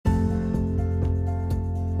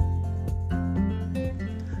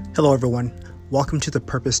Hello, everyone. Welcome to the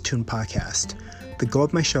Purpose Tune podcast. The goal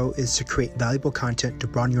of my show is to create valuable content to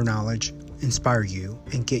broaden your knowledge, inspire you,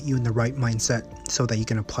 and get you in the right mindset so that you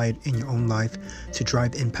can apply it in your own life to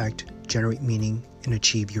drive impact, generate meaning, and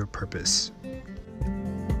achieve your purpose.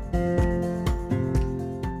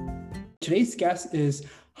 Today's guest is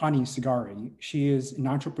Hanieh Sigari. She is an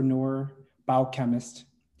entrepreneur, biochemist,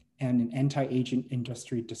 and an anti-aging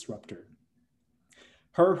industry disruptor.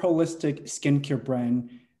 Her holistic skincare brand,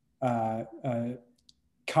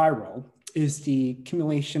 Cairo, is the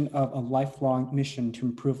accumulation of a lifelong mission to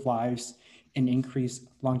improve lives and increase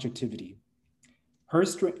longevity.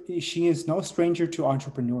 She is no stranger to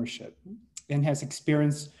entrepreneurship and has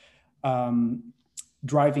experienced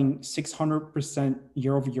driving 600%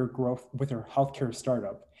 year-over-year growth with her healthcare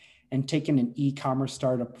startup and taking an e-commerce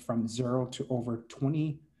startup from zero to over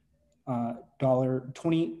 $20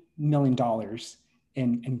 million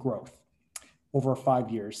in growth over 5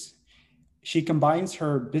 years. She combines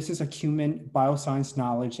her business acumen, bioscience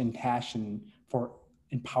knowledge, and passion for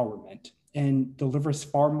empowerment and delivers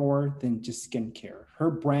far more than just skincare. Her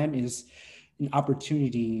brand is an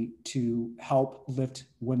opportunity to help lift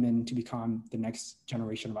women to become the next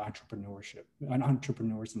generation of entrepreneurs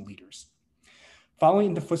and leaders. Following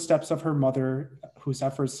in the footsteps of her mother, whose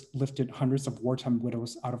efforts lifted hundreds of wartime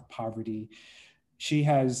widows out of poverty, she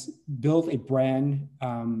has built a brand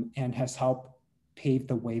and has helped pave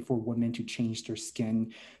the way for women to change their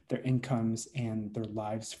skin, their incomes, and their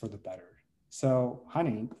lives for the better. So,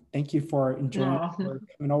 Hanieh, thank you for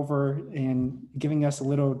coming over and giving us a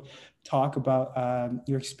little talk about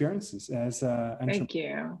your experiences as an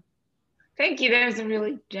entrepreneur. Thank you. That was a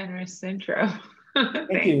really generous intro.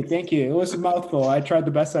 Thank you. It was a mouthful. I tried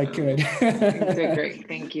the best I could. You did great.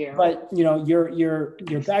 Thank you. But your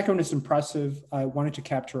background is impressive. I wanted to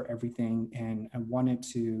capture everything, and I wanted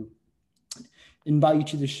to invite you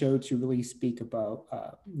to the show to really speak about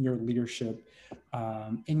your leadership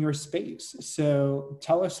in your space. So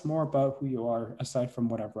tell us more about who you are, aside from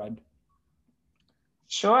what I've read.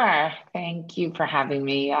 Sure. Thank you for having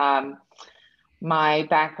me. My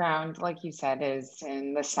background, like you said, is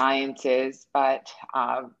in the sciences, but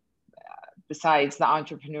besides the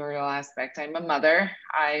entrepreneurial aspect, I'm a mother.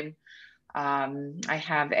 I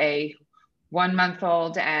have a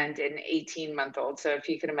 1-month-old and an 18-month-old. So if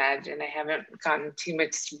you can imagine, I haven't gotten too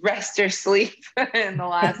much rest or sleep in the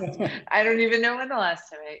last, I don't even know when the last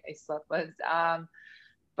time I slept was.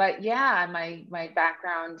 But yeah, my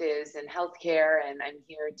background is in healthcare, and I'm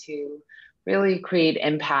here to really create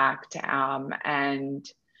impact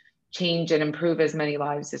and change and improve as many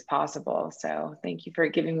lives as possible. So thank you for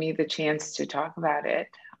giving me the chance to talk about it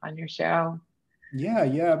on your show. Yeah,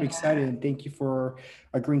 I'm excited, and thank you for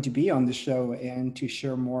agreeing to be on the show and to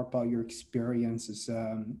share more about your experiences,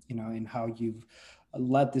 and how you've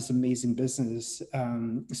led this amazing business.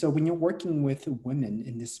 So when you're working with women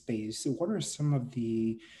in this space, what are some of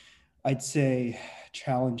the, I'd say,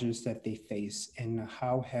 challenges that they face, and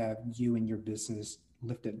how have you and your business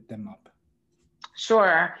lifted them up?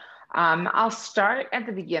 Sure. I'll start at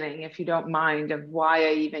the beginning, if you don't mind, of why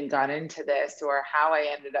I even got into this or how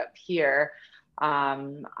I ended up here.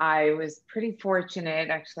 I was pretty fortunate,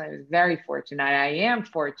 actually, I was very fortunate. I am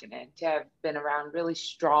fortunate to have been around really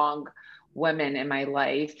strong women in my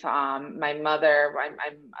life. My mother, I'm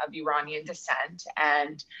of Iranian descent,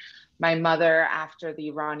 and my mother, after the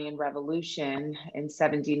Iranian Revolution in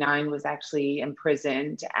 '79, was actually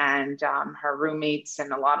imprisoned, and her roommates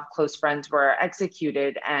and a lot of close friends were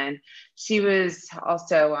executed, and she was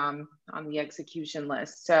also on the execution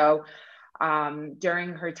list. So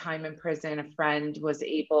during her time in prison, a friend was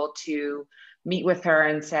able to meet with her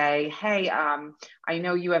and say, hey, I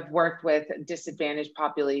know you have worked with disadvantaged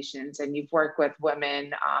populations and you've worked with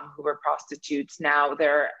women who were prostitutes. Now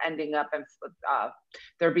they're ending up and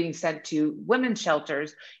they're being sent to women's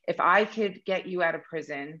shelters. If I could get you out of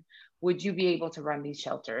prison, would you be able to run these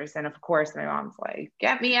shelters? And of course, my mom's like,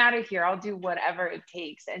 get me out of here. I'll do whatever it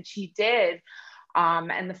takes. And she did.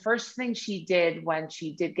 And the first thing she did when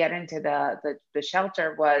she did get into the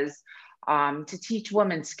shelter was to teach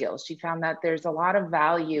women skills. She found that there's a lot of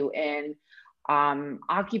value in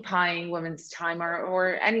occupying women's time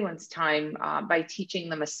or anyone's time by teaching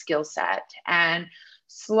them a skill set. And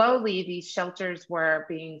slowly these shelters were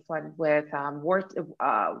being flooded with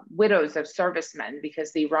widows of servicemen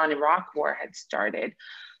because the Iran-Iraq war had started.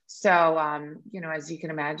 So, as you can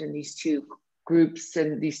imagine, these two groups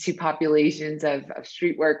and these two populations of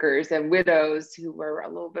street workers and widows who were a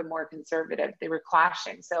little bit more conservative, they were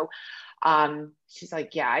clashing. So she's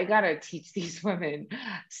like, yeah, I got to teach these women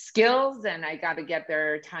skills and I got to get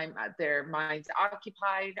their time, their minds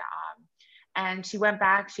occupied. And she went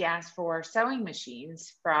back, she asked for sewing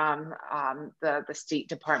machines from the State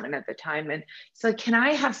Department at the time. And she's like, can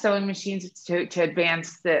I have sewing machines to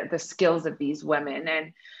advance the skills of these women?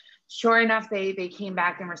 And sure enough, they came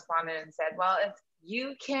back and responded and said, well, if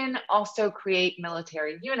you can also create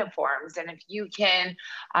military uniforms, and if you can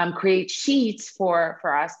create sheets for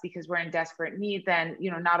us because we're in desperate need, then,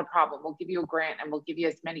 you know, not a problem. We'll give you a grant and we'll give you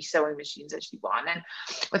as many sewing machines as you want. And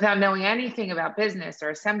without knowing anything about business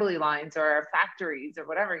or assembly lines or factories or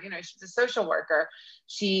whatever, you know, she's a social worker.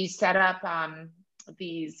 She set up an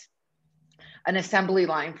assembly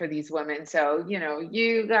line for these women. So, you know,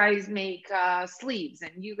 you guys make sleeves,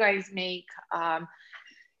 and you guys make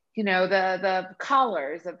you know, the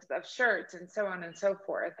collars of shirts, and so on and so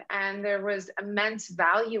forth. And there was immense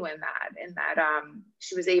value in that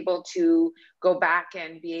she was able to go back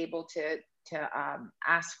and be able to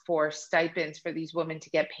ask for stipends for these women to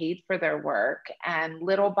get paid for their work. And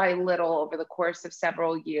little by little, over the course of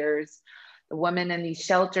several years, the women in these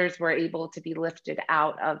shelters were able to be lifted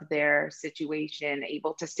out of their situation,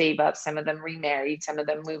 able to save up. Some of them remarried, some of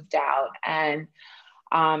them moved out. And,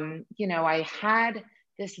 you know, I had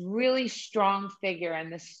this really strong figure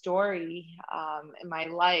in this story in my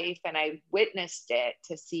life, and I witnessed it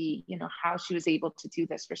to see, you know, how she was able to do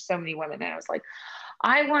this for so many women. And I was like,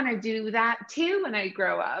 I want to do that too when I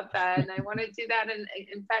grow up, and I want to do that. And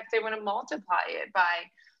in fact, I want to multiply it by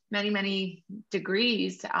many, many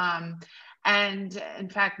degrees. And in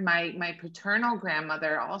fact, my paternal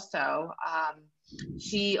grandmother also,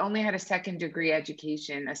 she only had a second degree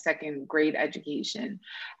education, a second grade education.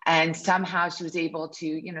 And somehow she was able to,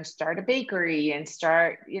 you know, start a bakery and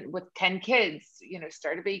start, you know, with 10 kids, you know,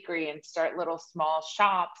 start a bakery and start little small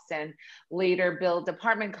shops, and later build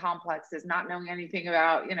apartment complexes, not knowing anything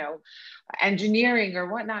about, you know, engineering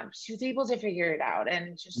or whatnot. She was able to figure it out,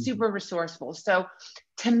 and just super resourceful. So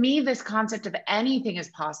to me, this concept of anything is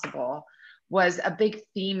possible was a big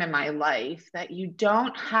theme in my life, that you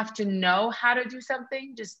don't have to know how to do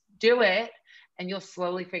something, just do it and you'll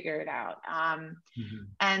slowly figure it out.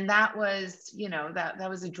 And that was, you know, that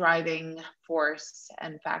was a driving force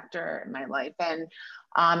and factor in my life. And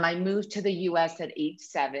I moved to the US at age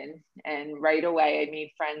 7, and right away I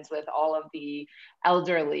made friends with all of the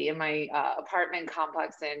elderly in my apartment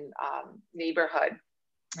complex and neighborhood.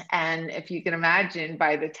 And if you can imagine,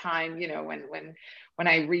 by the time, you know, when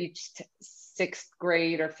I reached 6th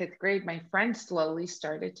grade or 5th grade, my friends slowly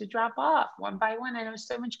started to drop off one by one. And it was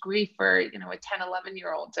so much grief for, you know, a 10,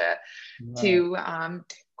 11-year-old to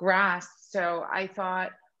grasp. So I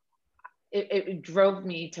thought, it drove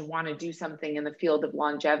me to want to do something in the field of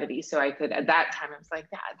longevity. So I could, at that time, I was like,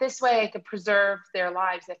 this way I could preserve their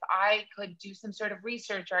lives. If I could do some sort of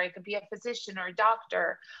research, or I could be a physician or a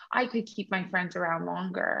doctor, I could keep my friends around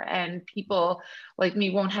longer, and people like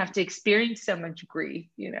me won't have to experience so much grief,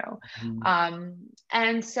 you know?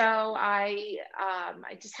 And so I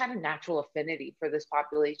just had a natural affinity for this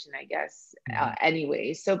population, I guess,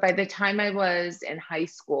 anyway. So by the time I was in high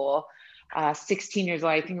school, 16 years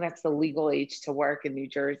old, I think that's the legal age to work in New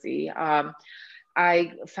Jersey.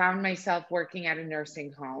 I found myself working at a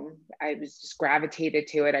nursing home. I was just gravitated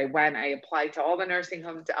to it. I applied to all the nursing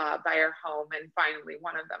homes by our home, and finally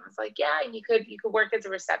one of them was like, yeah, you could work as a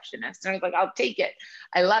receptionist. And I was like, I'll take it.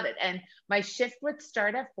 I love it. And my shift would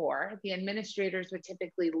start at 4. The administrators would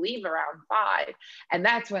typically leave around 5. And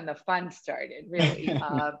that's when the fun started, really.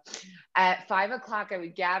 At 5 o'clock, I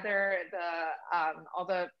would gather all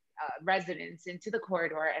the residents into the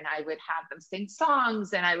corridor, and I would have them sing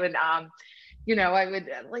songs, and I would, you know,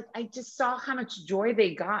 I just saw how much joy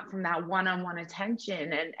they got from that one-on-one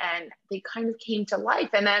attention, and they kind of came to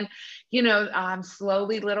life. And then, you know,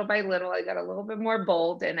 slowly, little by little, I got a little bit more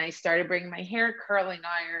bold, and I started bringing my hair curling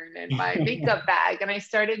iron and my makeup bag, and I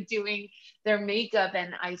started doing their makeup,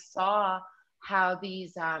 and I saw how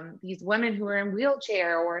these women who were in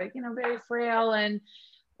wheelchair, or, you know, very frail, and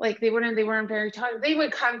like they weren't very tired, they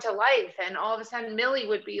would come to life, and all of a sudden Millie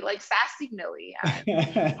would be like sassy Millie.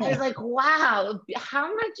 And I was like, wow,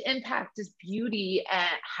 how much impact does beauty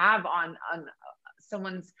have on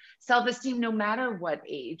someone's self-esteem, no matter what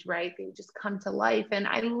age, right? They just come to life, and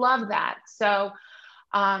I love that. So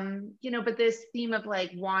you know, but this theme of like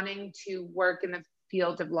wanting to work in the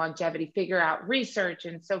field of longevity, figure out research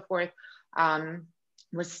and so forth,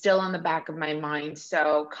 was still on the back of my mind.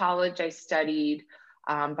 So college, I studied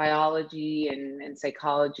biology and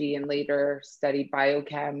psychology, and later studied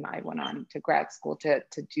biochem. I went on to grad school to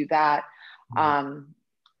do that.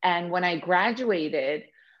 And when I graduated,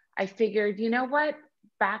 I figured, you know what,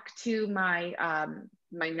 back to my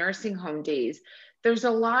my nursing home days, there's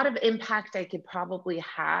a lot of impact I could probably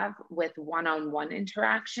have with one-on-one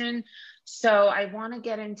interaction. So I want to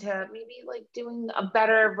get into maybe like doing a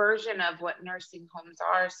better version of what nursing homes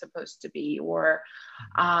are supposed to be, or,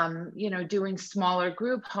 doing smaller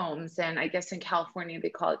group homes. And I guess in California, they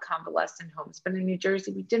call it convalescent homes, but in New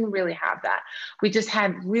Jersey, we didn't really have that. We just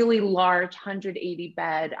had really large 180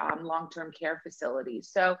 bed long-term care facilities.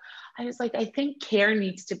 So I was like, I think care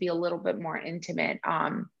needs to be a little bit more intimate.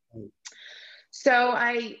 So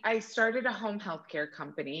I started a home healthcare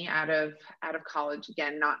company out of college,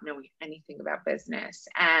 again, not knowing anything about business.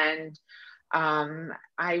 And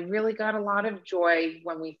I really got a lot of joy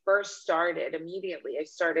when we first started. Immediately, I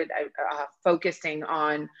started focusing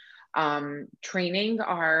on training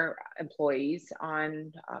our employees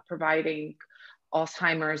on providing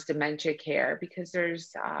Alzheimer's dementia care, because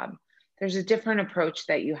there's a different approach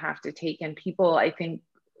that you have to take. And people, I think,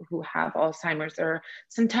 who have Alzheimer's are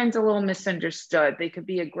sometimes a little misunderstood. They could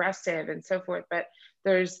be aggressive and so forth, but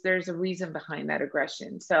there's a reason behind that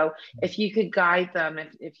aggression. So if you could guide them,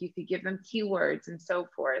 if you could give them keywords and so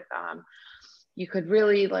forth, you could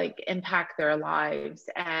really like impact their lives.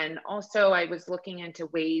 And also I was looking into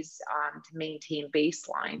ways to maintain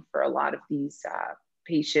baseline for a lot of these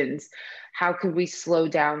patients. How could we slow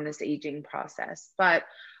down this aging process? But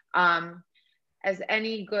as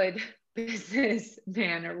any good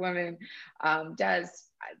businessman or woman does,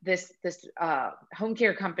 this home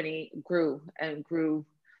care company grew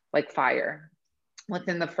like fire.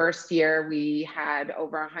 Within the first year, we had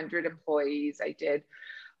over 100 employees. I did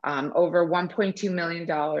over $1.2 million,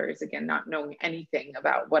 again, not knowing anything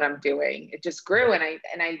about what I'm doing. It just grew. And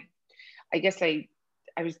I guess I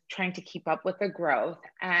was trying to keep up with the growth.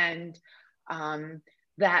 And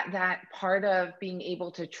that part of being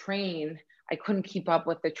able to train, I couldn't keep up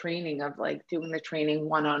with the training of like doing the training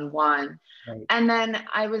one-on-one. Right. And then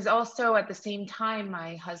I was also, at the same time,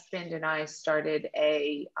 my husband and I started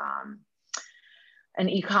an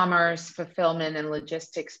e-commerce fulfillment and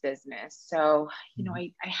logistics business. So,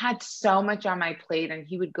 I had so much on my plate, and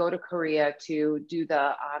he would go to Korea to do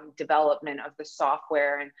the development of the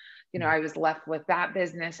software. And, I was left with that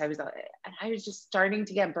business. I was just starting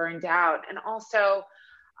to get burned out. And also,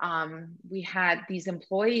 we had these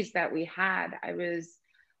employees that we had. I was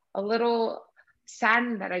a little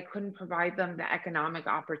saddened that I couldn't provide them the economic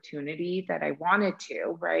opportunity that I wanted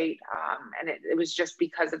to, right? And it was just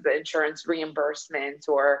because of the insurance reimbursements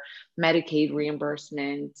or Medicaid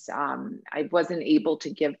reimbursements. I wasn't able to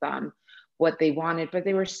give them what they wanted, but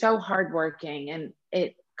they were so hardworking. And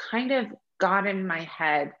it kind of got in my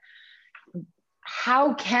head,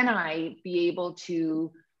 how can I be able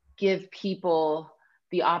to give people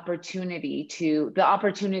the opportunity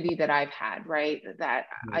that I've had, right? That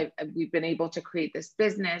we've been able to create this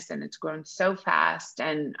business, and it's grown so fast.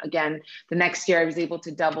 And again, the next year I was able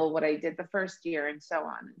to double what I did the first year, and so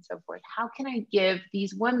on and so forth. How can I give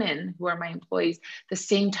these women who are my employees the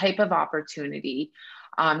same type of opportunity?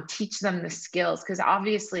 Teach them the skills, because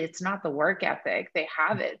obviously it's not the work ethic. They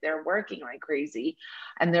have it, they're working like crazy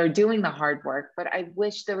and they're doing the hard work. But I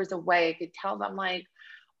wish there was a way I could tell them, like,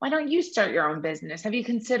 why don't you start your own business? Have you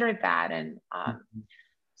considered that? And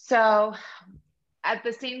so at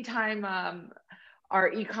the same time,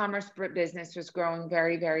 our e-commerce business was growing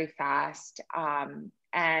very, very fast.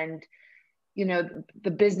 And,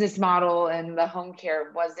 the business model and the home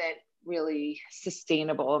care wasn't really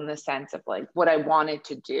sustainable in the sense of like what I wanted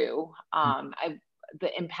to do.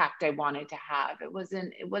 The impact I wanted to have, it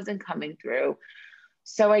wasn't coming through.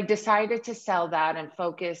 So I decided to sell that and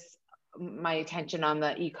focus my attention on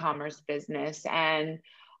the e-commerce business. And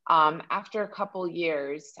after a couple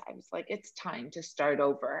years, I was like, it's time to start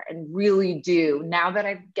over and really do. Now that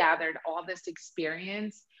I've gathered all this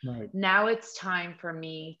experience, right, now it's time for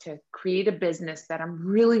me to create a business that I'm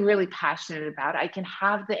really, really passionate about. I can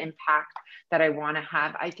have the impact that I want to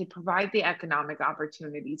have. I can provide the economic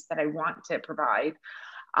opportunities that I want to provide.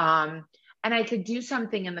 And I could do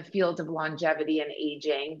something in the field of longevity and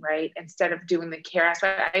aging, right? Instead of doing the care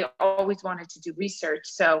aspect, I always wanted to do research.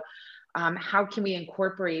 So how can we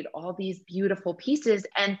incorporate all these beautiful pieces?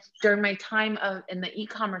 And during my time in the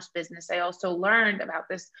e-commerce business, I also learned about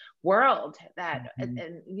this world that, and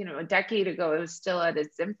a decade ago, it was still at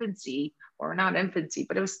its infancy, or not infancy,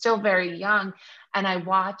 but it was still very young. And I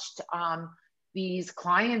watched these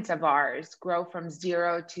clients of ours grow from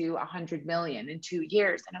 0 to 100 million in 2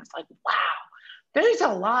 years. And I was like, wow, there's a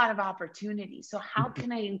lot of opportunity. So how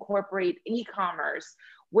can I incorporate e-commerce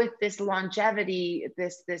with this longevity,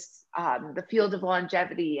 the field of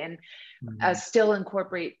longevity, and still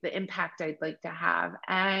incorporate the impact I'd like to have?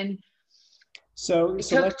 And It So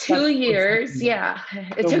took let's start two for a years. second. Yeah,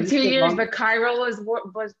 it So when took you two say years, long, but Chiral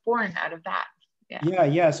was born out of that. Yeah. yeah,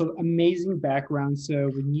 yeah. So amazing background. So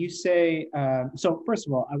when you say, so first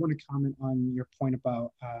of all, I want to comment on your point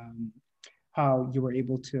about how you were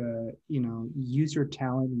able to, use your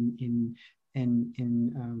talent in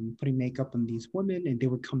putting makeup on these women, and they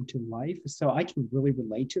would come to life. So I can really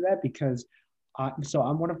relate to that because, so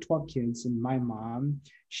I'm one of 12 kids, and my mom,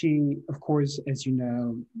 she, of course, as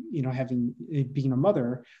having being a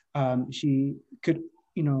mother, she could,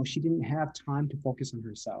 she didn't have time to focus on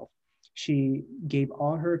herself. She gave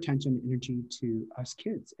all her attention and energy to us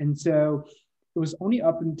kids, and so it was only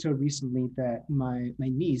up until recently that my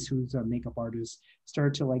niece, who's a makeup artist,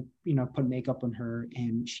 started to put makeup on her,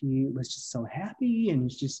 and she was just so happy. And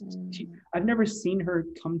it's just I've never seen her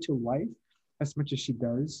come to life as much as she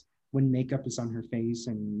does when makeup is on her face,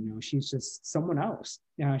 and she's just someone else.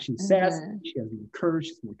 She's sassy, Mm-hmm. she has more courage,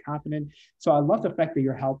 she's more confident. So I love the fact that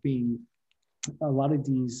you're helping a lot of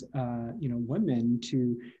these women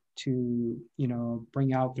to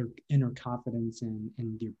bring out their inner confidence and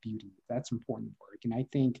their beauty. That's important work. And I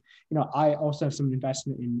think I also have some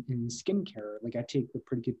investment in skincare. Like I take a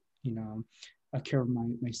pretty good care of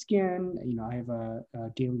my skin. I have a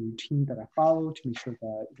daily routine that I follow to make sure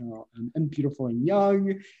that I'm beautiful and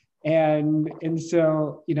young. And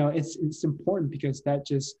so it's important because that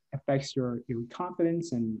just affects your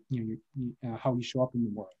confidence and how you show up in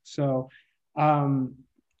the world. So um,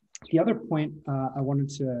 the other point I wanted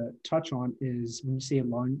to touch on is when you say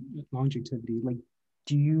longevity, like,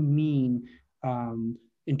 do you mean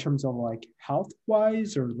in terms of like health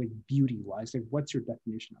wise or like beauty wise? Like, what's your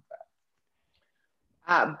definition of that?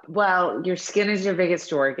 Well, your skin is your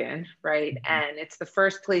biggest organ, right? Mhm. And it's the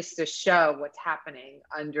first place to show what's happening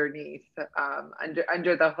underneath,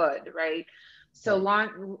 under the hood, right? So Right.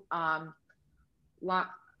 long,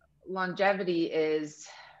 longevity is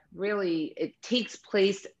really, it takes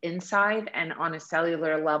place inside and on a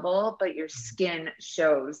cellular level, but your skin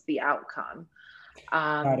shows the outcome.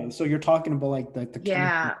 Got it. Um, So you're talking about like the chemical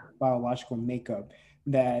yeah, biological makeup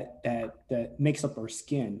that makes up our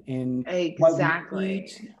skin and what we eat,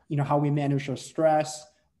 exactly. how we manage our stress,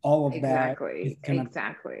 all of that is gonna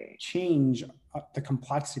Exactly. change the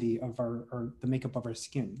complexity of our the makeup of our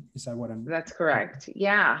skin. Is that what I'm? That's correct.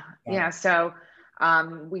 Yeah. Got Yeah. it. So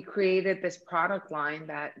we created this product line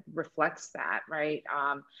that reflects that, right?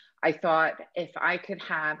 I thought if I could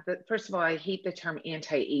have first of all, I hate the term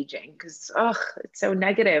anti-aging because it's so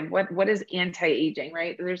negative. What is anti-aging,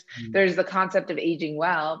 right? Mm. There's the concept of aging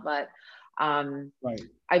well, but um, Right.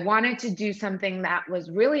 I wanted to do something that was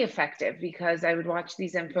really effective because I would watch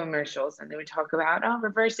these infomercials and they would talk about, oh,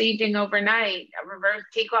 reverse aging overnight, reverse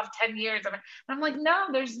take off 10 years. And I'm like, no,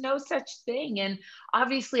 there's no such thing. And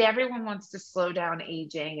obviously everyone wants to slow down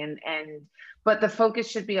aging but the focus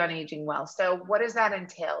should be on aging well. So what does that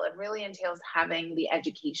entail? It really entails having the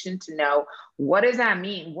education to know what does that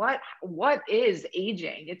mean? What is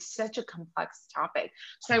aging? It's such a complex topic.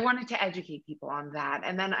 So I wanted to educate people on that.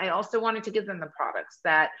 And then I also wanted to give them the products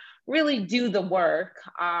that really do the work.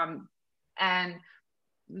 And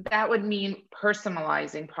that would mean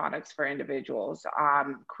personalizing products for individuals,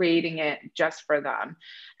 creating it just for them.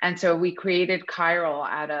 And so we created Chiral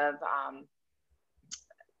out of,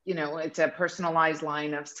 it's a personalized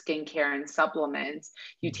line of skincare and supplements.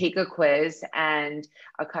 You take a quiz and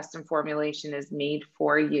a custom formulation is made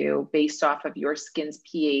for you based off of your skin's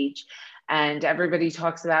pH. And everybody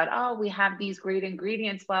talks about, oh, we have these great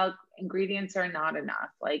ingredients. Well, ingredients are not enough.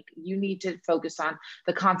 Like you need to focus on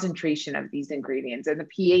the concentration of these ingredients and the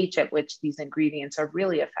pH at which these ingredients are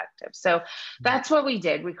really effective. So that's what we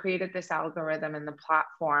did. We created this algorithm and the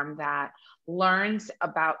platform that learns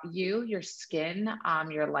about you, your skin,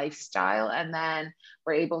 your lifestyle, and then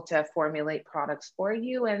we're able to formulate products for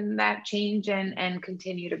you and that change and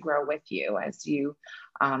continue to grow with you as you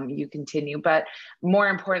continue. But more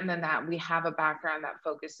important than that, we have a background that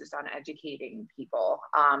focuses on educating people,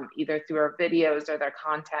 either through our videos or their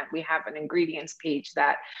content. We have an ingredients page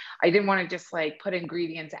that I didn't want to just like put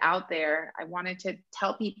ingredients out there. I wanted to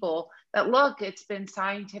tell people that, look, it's been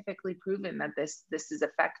scientifically proven that this is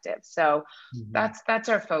effective. So Mhm. that's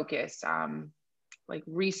our focus, like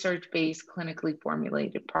research-based, clinically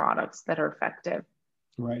formulated products that are effective.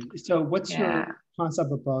 Right. So what's your Yeah.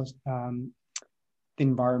 concept about the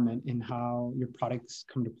environment and how your products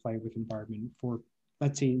come to play with environment for,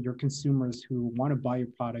 let's say, your consumers who want to buy your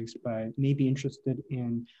products but may be interested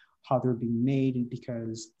in how they're being made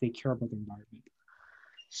because they care about the environment?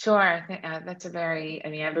 Sure. I think that's a very, I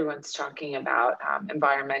mean, everyone's talking about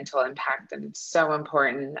environmental impact, and it's so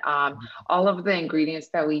important. All of the ingredients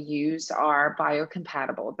that we use are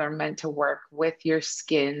biocompatible. They're meant to work with your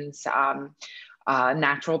skin's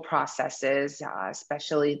natural processes,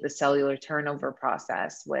 especially the cellular turnover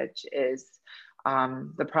process, which is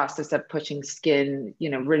the process of pushing skin,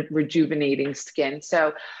 rejuvenating skin.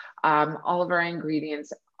 So all of our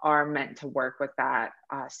ingredients are meant to work with that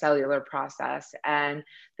cellular process, and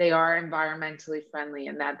they are environmentally friendly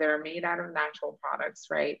in that they're made out of natural products,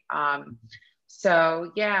 right?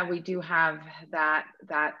 So yeah, we do have that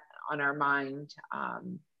on our mind,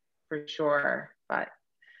 for sure. But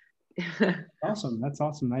Awesome. That's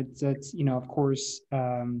awesome. That's of course,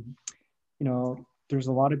 there's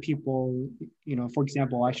a lot of people, for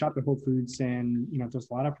example, I shop at Whole Foods, and, there's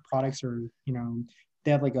a lot of products, or, they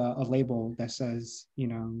have like a label that says,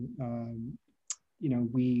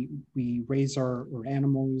 we raise our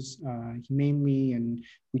animals humanely, and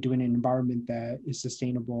we do it in an environment that is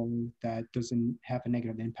sustainable, that doesn't have a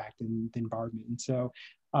negative impact in the environment. And so,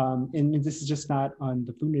 and this is just not on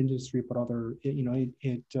the food industry, but other,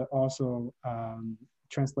 it also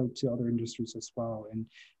translates to other industries as well. And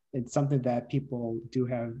it's something that people do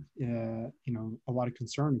have, a lot of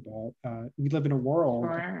concern about. We live in a world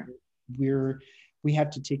sure. where we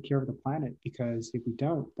have to take care of the planet, because if we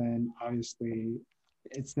don't, then obviously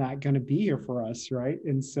it's not going to be here for us, right?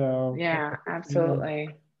 And so, Yeah,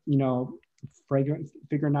 absolutely. you know,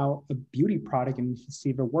 figuring out a beauty product and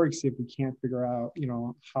see if it works, if we can't figure out,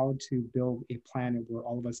 how to build a planet where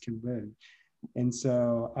all of us can live. And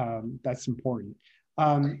so that's important.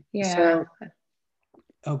 Yeah, So,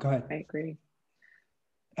 oh, go ahead. I agree.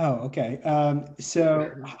 Oh, okay.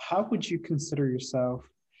 So how would you consider yourself?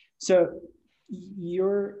 So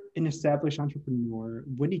you're an established entrepreneur.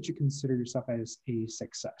 When did you consider yourself as a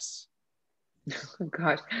success? Oh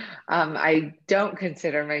gosh, I don't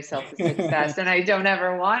consider myself a success, and I don't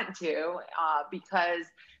ever want to, because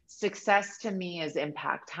success to me is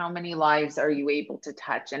impact. How many lives are you able to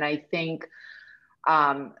touch? And I think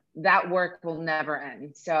that work will never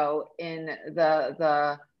end. So in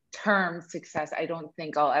the term success, I don't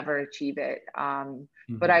think I'll ever achieve it.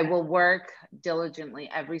 But I will work diligently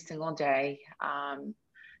every single day.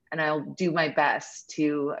 And I'll do my best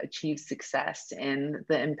to achieve success in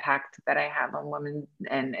the impact that I have on women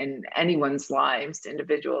and anyone's lives,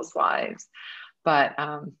 individuals' lives. But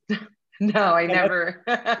no, I never,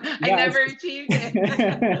 I Yeah, never achieved it.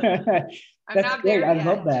 I'm that's not great. there I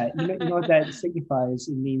love yet. that. You know what that signifies?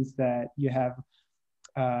 It means that you're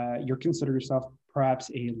consider yourself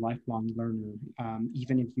perhaps a lifelong learner,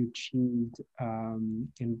 even if you achieved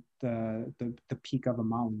in the peak of a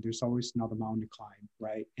mountain. There's always another mountain to climb,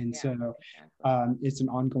 right? And Yeah, so exactly. it's an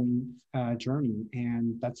ongoing journey,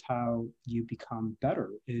 and that's how you become better,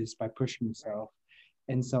 is by pushing Right. yourself.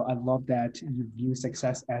 And so I love that you view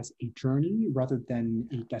success as a journey rather than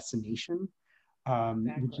a destination.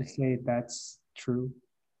 Would you Exactly. say that's true?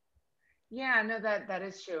 Yeah, no, that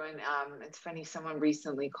is true. And it's funny, someone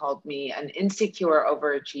recently called me an insecure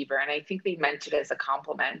overachiever, and I think they meant it as a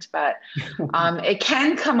compliment, but it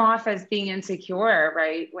can come off as being insecure,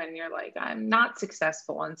 right? When you're like, I'm not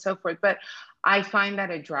successful and so forth. But I find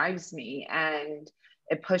that it drives me and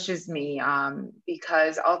it pushes me,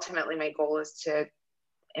 because ultimately my goal is to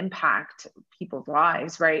impact people's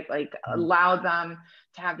lives, right? Like allow them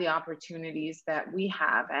to have the opportunities that we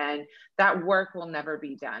have, and that work will never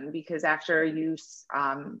be done, because after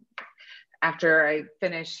I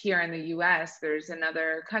finish here in the U.S., there's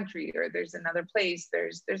another country or there's another place.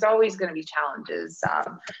 There's always going to be challenges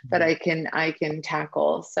that I can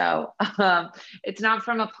tackle. So it's not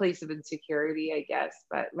from a place of insecurity, I guess,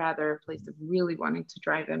 but rather a place of really wanting to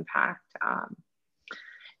drive impact.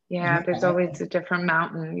 Yeah, there's Yeah. always a different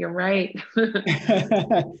mountain. You're right.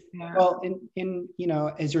 Yeah. Well,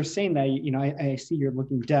 as you're saying that, I see you're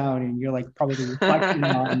looking down, and you're like probably reflecting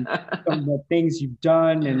on some of the things you've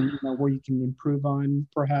done, and where you can improve on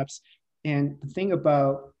perhaps. And the thing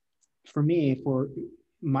about, for me, for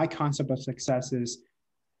my concept of success is,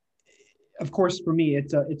 of course, for me,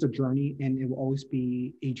 it's a journey, and it will always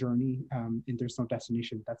be a journey. And there's no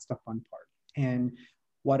destination. That's the fun part. And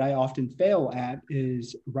what I often fail at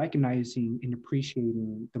is recognizing and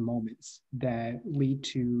appreciating the moments that lead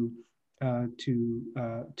to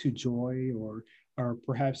joy, or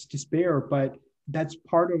perhaps despair. But that's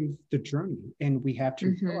part of the journey, and we have to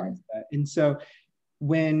Mm-hmm. realize that. And so,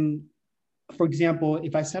 when, for example,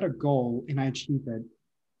 if I set a goal and I achieve it,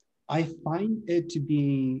 I find it to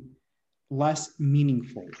be less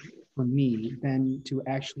meaningful for me than to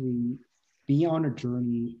actually be on a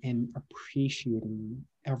journey and appreciating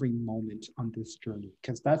every moment on this journey,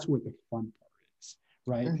 because that's where the fun part is,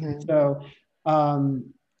 right? Mm-hmm. So,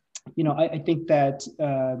 I think that,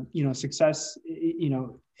 success,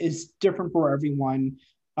 is different for everyone.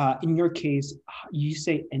 In your case, you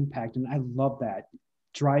say impact, and I love that,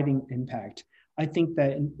 driving impact. I think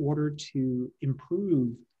that in order to improve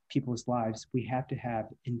people's lives, we have to have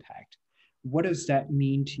impact. What does that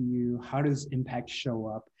mean to you? How does impact show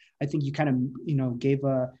up? I think you kind of, gave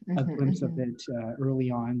a Mm-hmm. glimpse of Mm-hmm. it early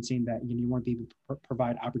on, saying that you want to be able to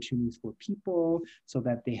provide opportunities for people so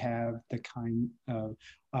that they have the kind of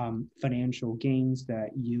financial gains that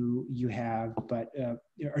you have. But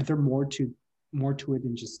are there more to it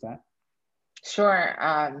than just that? Sure.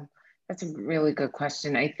 That's a really good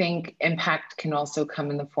question. I think impact can also come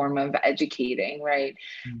in the form of educating, right?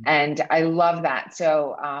 Mm. And I love that. So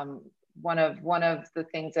one of the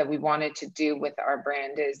things that we wanted to do with our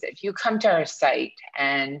brand is if you come to our site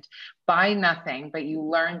and buy nothing, but you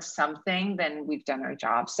learn something, then we've done our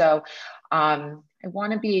job. So I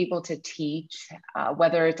want to be able to teach,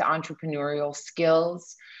 whether it's entrepreneurial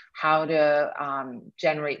skills, how to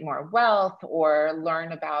generate more wealth, or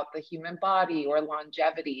learn about the human body or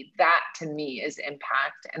longevity. That to me is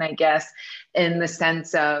impact. And I guess in the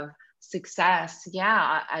sense of success,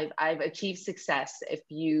 yeah, I've achieved success if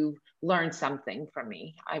you learn something from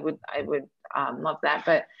me. I would love that.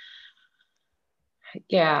 But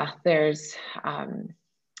yeah, there's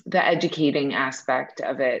the educating aspect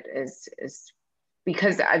of it is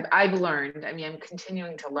because I've learned. I mean, I'm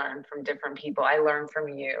continuing to learn from different people. I learn from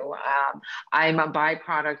you. I'm a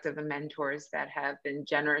byproduct of the mentors that have been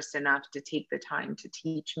generous enough to take the time to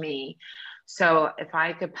teach me. So if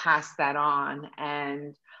I could pass that on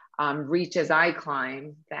and reach as I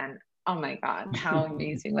climb, then oh my God, how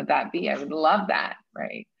amazing would that be? I would love that,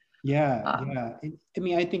 right? Yeah, Um, yeah. I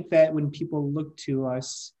mean, I think that when people look to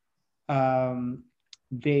us, um,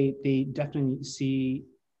 they definitely see,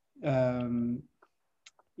 um,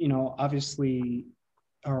 obviously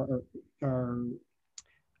our our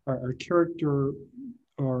our character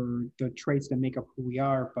or the traits that make up who we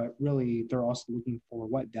are, but really they're also looking for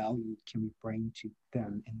what value can we bring to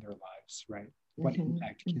them in their lives, right? What mhm,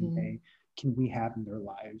 impact mhm. can we have in their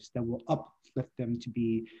lives that will uplift them to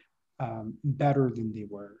be better than they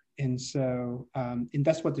were. And so, and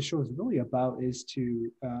that's what the show is really about, is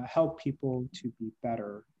to help people to be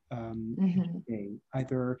better each Mhm. day.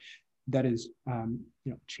 Either that is,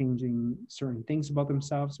 changing certain things about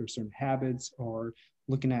themselves or certain habits, or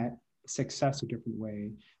looking at success a different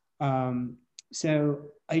way. Um,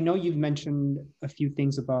 so I know you've mentioned a few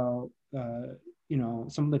things about,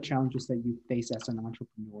 some of the challenges that you face as an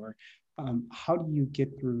entrepreneur. How do you get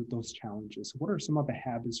through those challenges? What are some of the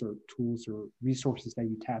habits or tools or resources that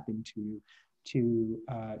you tap into to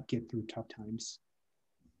get through tough times?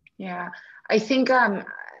 Yeah, I think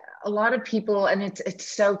a lot of people, and it's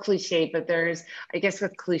so cliche, but there's, I guess,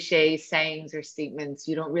 with cliche sayings or statements,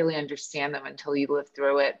 you don't really understand them until you live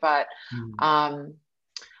through it. But Mm. um,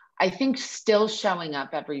 I think still showing up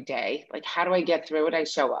every day, like how do I get through it? I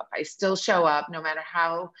show up. I still show up, no matter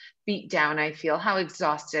how beat down I feel, how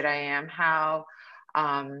exhausted I am,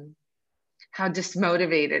 um, how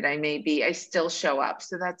dismotivated I may be. I still show up.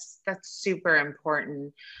 So that's super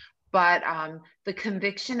important. But the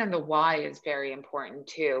conviction and the why is very important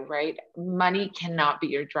too, right? Money cannot be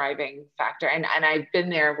your driving factor. And I've been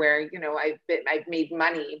there where, I've made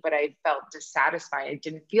money, but I felt dissatisfied. I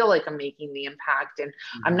didn't feel like I'm making the impact, and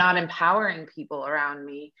I'm Yeah. not empowering people around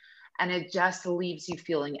me. And it just leaves you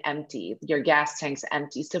feeling empty. Your gas tank's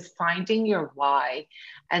empty. So finding your why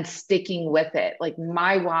and sticking with it. Like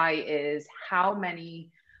my why is how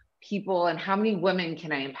many people and how many women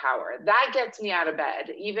can I empower? That gets me out of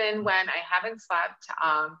bed, even when I haven't slept.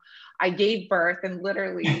 I gave birth, and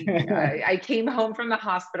literally, I came home from the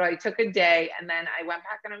hospital. I took a day, and then I went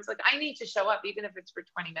back, and I was like, I need to show up, even if it's for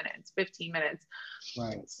 20 minutes, 15 minutes.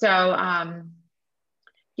 Right. So,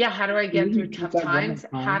 yeah, how do I Can get you through repeat tough that one more times?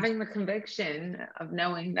 time? Having the conviction of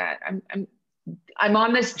knowing that I'm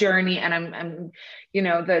on this journey, and I'm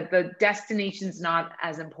the destination's not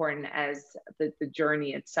as important as the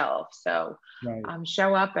journey itself. So Right.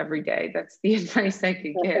 show up every day. That's the advice I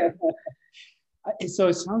could give. So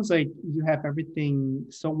it sounds like you have everything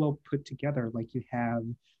so well put together. Like you have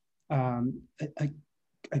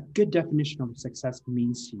a good definition of what success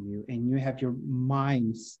means to you, and you have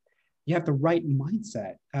you have the right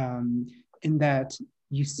mindset, in that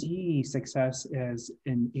you see success as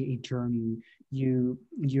a journey.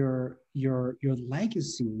 Your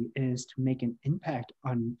legacy is to make an impact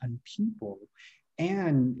on people,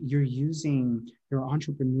 and you're using your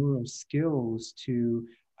entrepreneurial skills to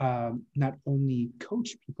not only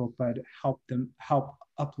coach people, but help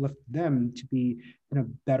uplift them to be in a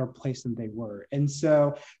better place than they were. And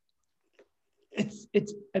so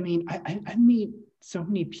I mean, I meet so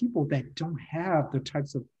many people that don't have the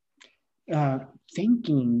types of uh,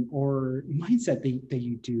 thinking or mindset that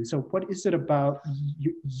you do. So what is it about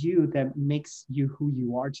you that makes you who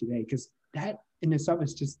you are today? Because that in itself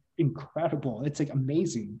is just incredible. It's like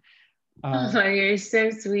amazing. Oh, you're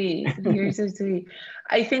so sweet. You're so sweet.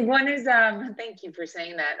 I think one is thank you for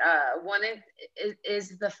saying that. One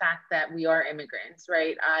is the fact that we are immigrants,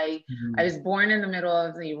 right? I Mhm. was born in the middle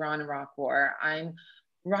of the Iran-Iraq War. I'm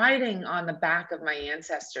riding on the back of my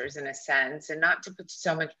ancestors in a sense, and not to put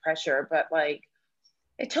so much pressure, but like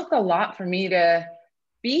it took a lot for me to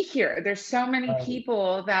be here. There's so many Right.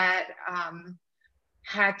 people that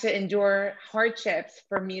had to endure hardships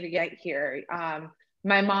for me to get here.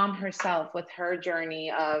 My mom herself with her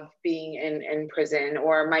journey of being in prison,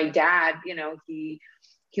 or my dad, you know, he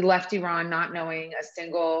left Iran not knowing a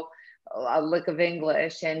single lick of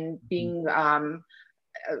English, and Mhm. being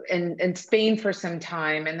in Spain for some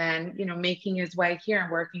time, and then, you know, making his way here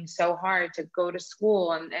and working so hard to go to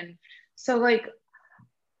school. And so like,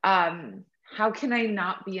 how can I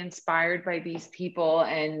not be inspired by these people?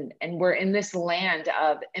 And we're in this land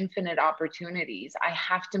of infinite opportunities. I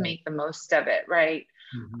have to Right. make the most of it, right?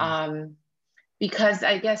 Mhm. Um, because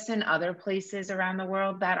I guess in other places around the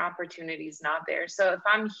world, that opportunity is not there. So if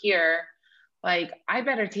I'm here, like I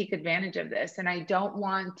better take advantage of this. And I don't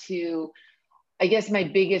want to, I guess my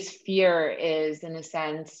biggest fear is, in a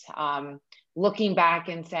sense, looking back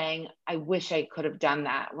and saying, I wish I could have done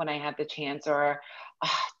that when I had the chance, or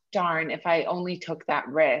oh, darn, if I only took that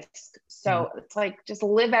risk. Right. So it's like, just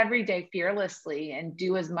live every day fearlessly and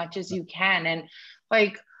do as much as you can. And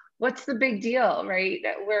like, what's the big deal, right?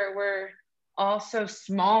 We're all so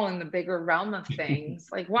small in the bigger realm of things.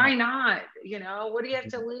 Like, Right. why not? You know, what do you have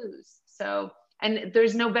to lose? So, and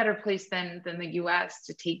there's no better place than the US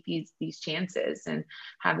to take these chances and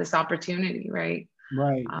have this opportunity, right?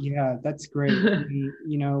 Right. Yeah, that's great. I mean,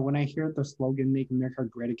 you know, when I hear the slogan "Make America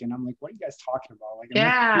Great Again," I'm like, what are you guys talking about? Like,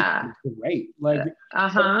 America Yeah. is great. Like,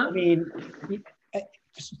 Uh-huh. I mean, I-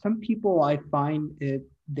 some people I find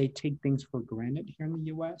they take things for granted here in the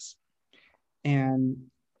U.S. And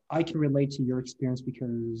I can relate to your experience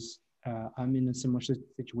because I'm in a similar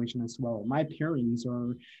situation as well. My parents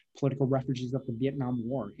are political refugees of the Vietnam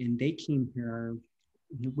War, and they came here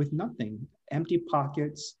with nothing, empty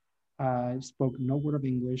pockets, spoke no word of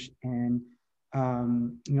English, and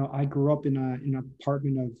you know, I grew up in an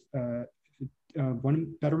apartment of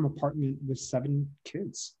one bedroom apartment with 7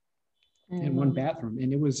 kids and one Mm-hmm. bathroom,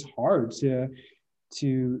 and it was hard to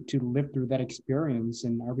live through that experience.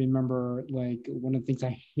 And I remember like one of the things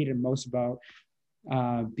I hated most about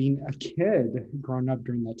being a kid growing up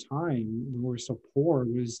during that time when we were so poor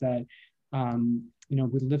was that you know,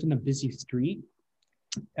 we lived in a busy street,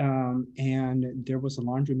 and there was a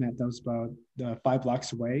laundromat that was about 5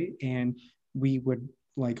 blocks away, and we would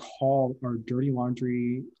like haul our dirty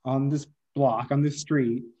laundry on this block on this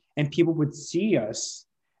street, and people would see us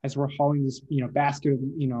as we're hauling this, you know, basket of,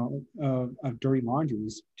 you know, of dirty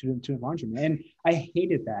laundries to the laundromat, and I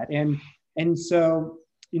hated that. And so,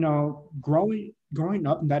 you know, growing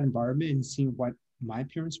up in that environment and seeing what my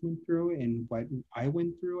parents went through and what I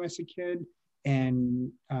went through as a kid,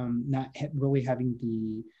 and not really having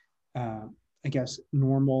the, I guess,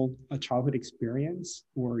 normal childhood experience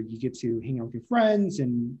where you get to hang out with your friends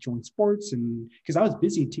and join sports. And because I was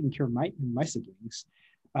busy taking care of my siblings,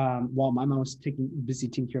 while my mom was busy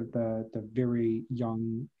taking care of the very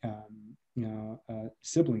young, you know,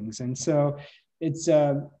 siblings. And so it's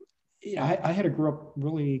I had to grow up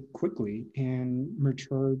really quickly and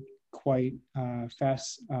matured quite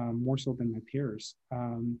fast, more so than my peers.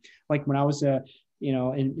 Like when I was you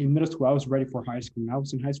know, in middle school, I was ready for high school. When I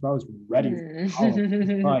was in high school, I was ready for college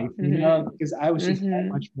Mm-hmm. life, you know, because I was just that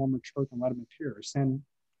Mm-hmm. much more mature than a lot of my peers. And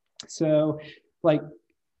so, like,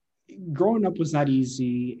 growing up was not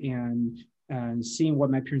easy, and seeing what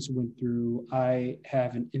my parents went through, I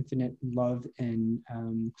have an infinite love and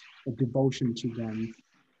a devotion to them,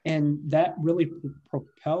 and that really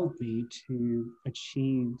propelled me to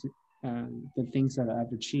achieve the things that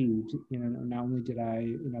I've achieved. You know, not only did I,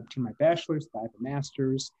 you know, obtain my bachelor's, but I have a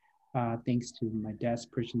master's, thanks to my dad's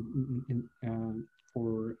push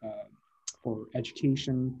for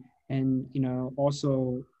education, and you know,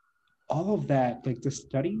 also all of that, like the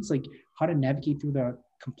studies, like how to navigate through the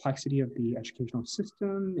complexity of the educational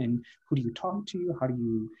system, and who do you talk to, how do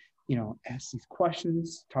you, you know, ask these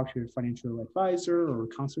questions, talk to your financial advisor or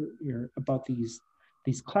counselor about these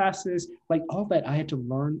classes, like all that I had to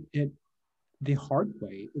learn it the hard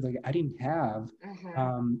way. Like I didn't have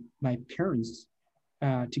Mm-hmm. my parents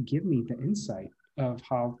to give me the insight of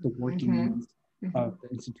how the Mm-hmm. workings Mm-hmm. of the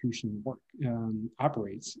institution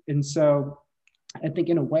operates. And so I think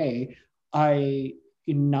in a way, I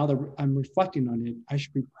now that I'm reflecting on it, I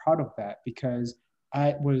should be proud of that because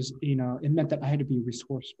I was, it meant that I had to be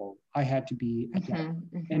resourceful. I had to be adept.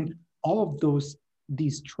 Mm-hmm. Mm-hmm. And all of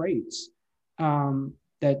these traits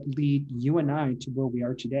that lead you and I to where we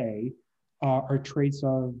are today are traits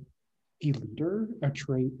of a leader, are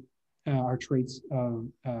traits of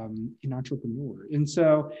an entrepreneur. And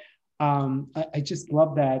so I just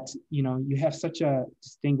love that, you have such a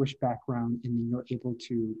distinguished background and then you're able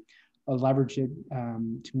to leverage it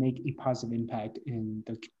to make a positive impact in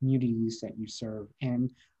the communities that you serve. And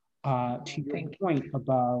to your Thank point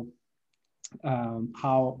about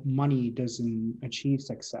how money doesn't achieve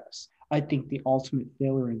success. I think the ultimate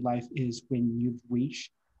failure in life is when you've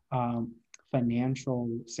reached um, financial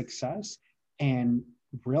success and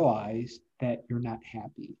realize that you're not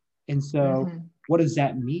happy. And you. so, Mm-hmm. what does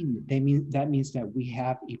that mean? That means that we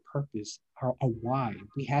have a purpose or a why.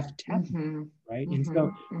 We have to tap into Mm-hmm. it, right? And Mm-hmm.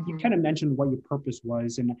 so, you Mm-hmm. kind of mentioned what your purpose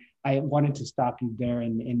was, and I wanted to stop you there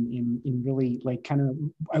and really like kind of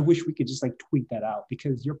I wish we could just like tweet that out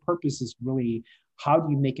because your purpose is really how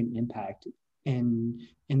do you make an impact in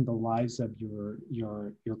the lives of your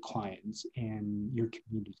clients and your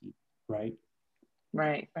community, right?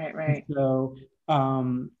 Right, right, And right. so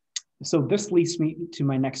so this leads me to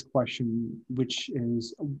my next question, which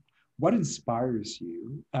is what inspires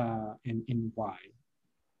you and why?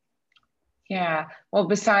 Yeah. Well,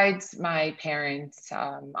 besides my parents,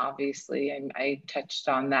 obviously, I touched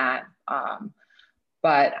on that.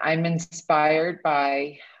 But I'm inspired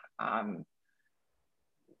by um,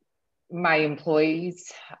 my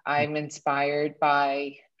employees. I'm inspired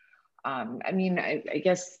by, I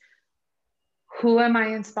guess, who am I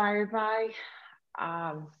inspired by?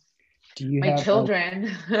 Um, Do you my have like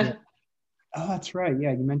children. yeah. Oh, that's right.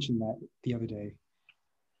 Yeah, you mentioned that the other day.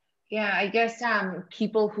 Yeah, I guess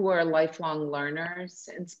people who are lifelong learners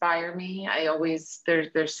inspire me. I always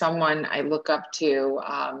there's someone I look up to,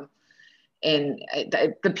 and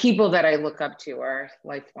the people that I look up to are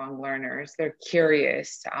lifelong learners. They're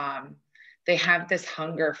curious. They have this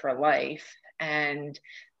hunger for life, and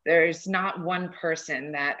there's not one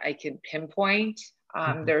person that I could pinpoint.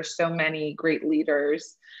 Mhm. There's so many great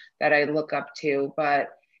leaders that I look up to, but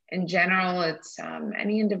in general, it's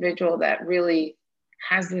any individual that really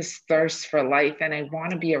has this thirst for life, and I want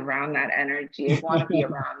to be around that energy. I want to be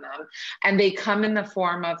around them, and they come in the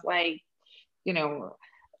form of like, you know,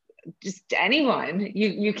 just anyone. You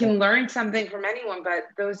Yeah. can learn something from anyone, but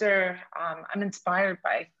those are I'm inspired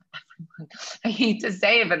by everyone. I hate to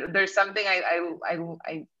say it, but there's something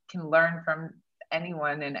I can learn from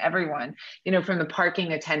anyone and everyone. From the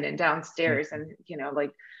parking attendant downstairs, and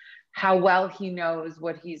like how well he knows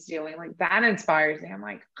what he's doing. Like that inspires me. I'm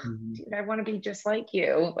like, oh, Mhm. dude, I want to be just like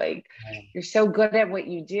you. Like Yeah. you're so good at what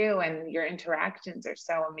you do, and your interactions are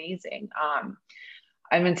so amazing.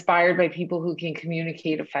 I'm inspired by people who can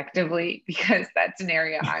communicate effectively because that's an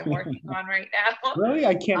area I'm working on right now. Really?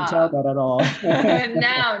 I can't tell that at all.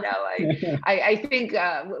 No, I think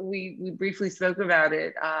we briefly spoke about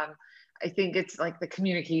it. I think it's like the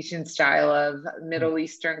communication style of Middle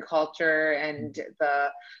Eastern culture and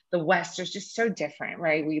the West is just so different,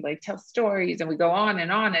 right? We like tell stories and we go on,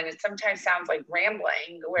 and it sometimes sounds like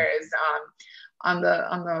rambling, whereas on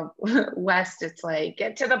the West, it's like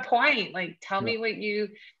get to the point, like tell Yeah. me what you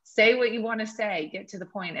say, what you want to say, get to the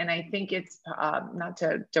point. And I think it's not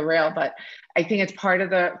to derail, but I think it's part of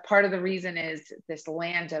the reason is this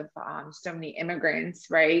land of so many immigrants,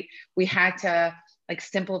 right? We had to like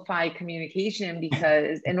simplify communication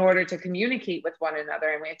because in order to communicate with one another,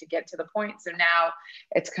 and we have to get to the point. So now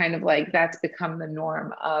it's kind of like that's become the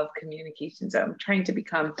norm of communication. So I'm trying to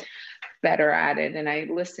become better at it, and I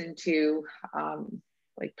listen to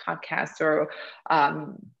like podcasts or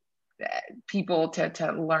um, people to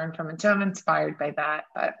learn from. And so I'm inspired by that,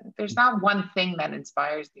 but there's not one thing that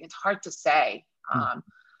inspires me. It's hard to say.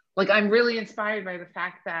 Like I'm really inspired by the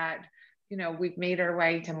fact that we've made our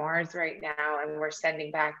way to Mars right now, and we're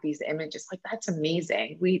sending back these images. Like that's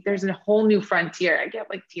amazing. There's a whole new frontier. I get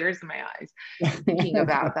like tears in my eyes thinking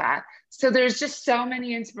about that. So there's just so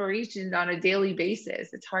many inspirations on a daily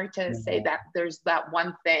basis. It's hard to say Yeah. that there's that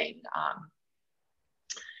one thing.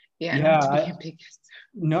 Yeah, not Yeah, to be ambiguous.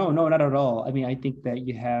 no, no, not at all. I mean, I think that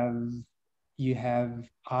you have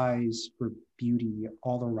eyes for beauty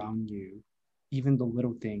all around you, even the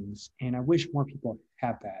little things. And I wish more people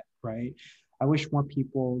have that, right? I wish more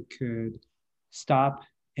people could stop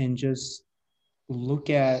and just look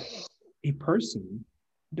at a person,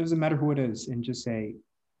 it doesn't matter who it is, and just say,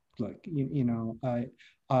 look,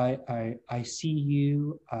 I see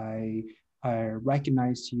you, I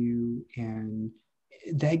recognize you, and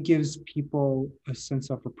that gives people a sense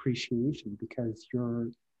of appreciation because you're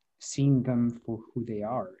seeing them for who they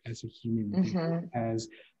are as a human being, as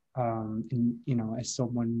as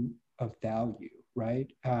someone of value, right?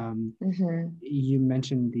 You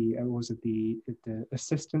mentioned the was it the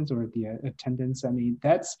assistants or the attendants? I mean,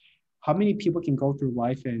 that's how many people can go through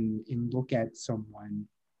life and look at someone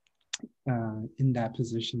in that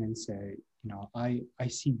position and say, I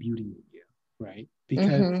see beauty in you, right?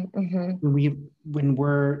 Because when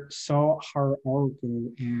we're so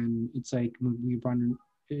hierarchical, and it's like when we run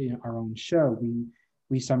our own show,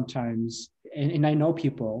 we sometimes, and I know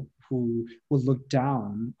people who will look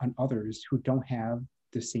down on others who don't have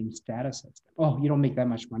the same status as them. Oh, you don't make that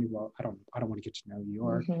much money. Well, I don't want to get to know you.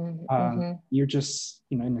 Or you're just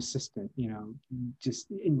an assistant.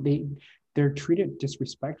 Just they're treated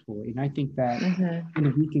disrespectfully, and I think that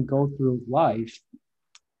we can go through life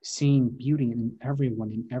seeing beauty in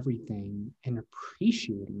everyone and everything and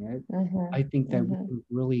appreciating it. I think that we can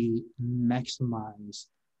really maximize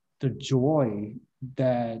the joy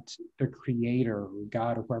that the creator or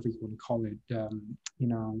God or whoever you want to call it,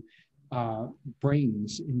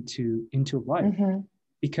 brings into life.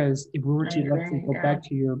 Because if we were to, let's say, go back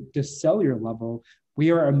to the cellular level, we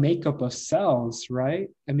are a makeup of cells, right?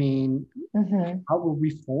 I mean, how were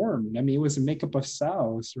we formed? I mean, it was a makeup of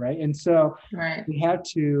cells, right? And so we had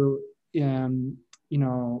to,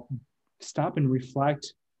 stop and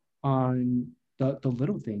reflect on the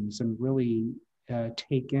little things and really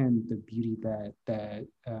take in the beauty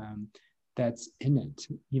that's in it,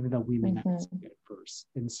 even though we may not see it at first.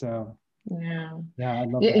 And so, yeah, I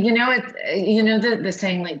love that. It's the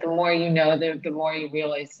saying, like, the more you know, the more you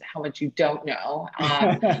realize how much you don't know.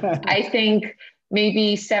 I think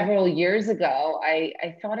maybe several years ago,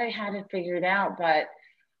 I thought I had it figured out, but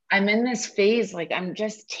I'm in this phase, like I'm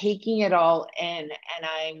just taking it all in and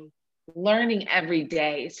I'm learning every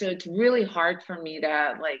day. So it's really hard for me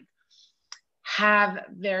to like have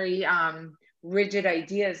very rigid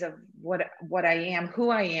ideas of what I am, who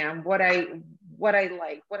I am, what I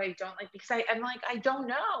like, what I don't like, because I'm like, I don't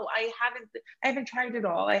know. I haven't tried it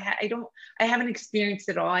all. I haven't experienced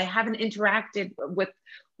it all. I haven't interacted with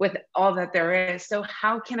all that there is. So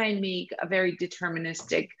how can I make a very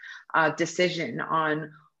deterministic decision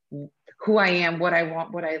on who I am, what I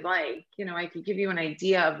want, what I like? I could give you an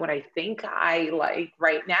idea of what I think I like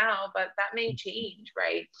right now, but that may change,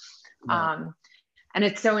 right? And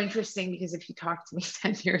it's so interesting because if you talked to me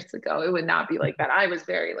 10 years ago, it would not be like that. I was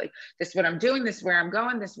very like, this is what I'm doing, this is where I'm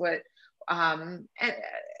going, this is what, and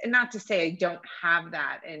not to say I don't have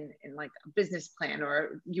that in like a business plan,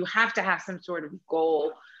 or you have to have some sort of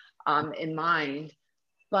goal in mind,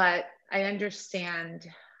 but I understand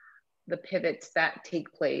the pivots that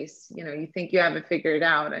take place. You think you have it figured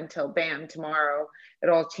out until bam, tomorrow it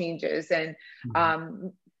all changes. And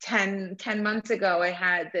 10 months ago, I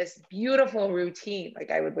had this beautiful routine. Like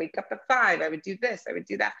I would wake up at 5, I would do this, I would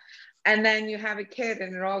do that. And then you have a kid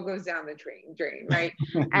and it all goes down the drain, right?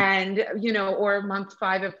 And, or month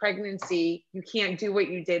 5 of pregnancy, you can't do what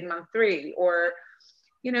you did month 3, or,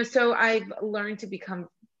 so I've learned to become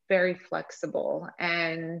very flexible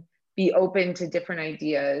and be open to different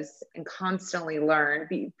ideas and constantly learn,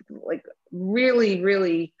 be like really,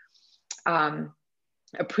 really,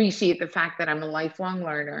 appreciate the fact that I'm a lifelong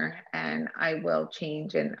learner and I will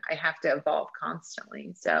change and I have to evolve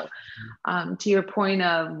constantly. So to your point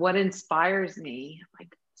of what inspires me,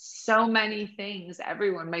 like so many things,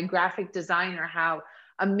 everyone, my graphic designer, how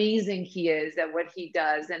amazing he is at what he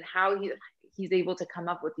does and how he's able to come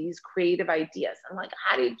up with these creative ideas. I'm like,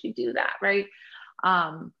 how did you do that? Right.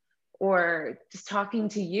 Or just talking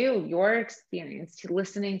to you, your experience, to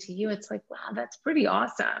listening to you, it's like, wow, that's pretty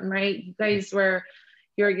awesome, right? You guys were,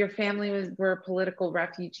 your family were political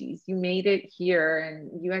refugees. You made it here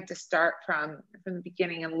and you had to start from the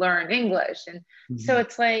beginning and learn English. And so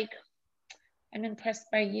it's like, I'm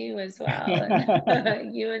impressed by you as well.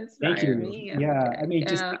 And you inspire me. Yeah, I mean,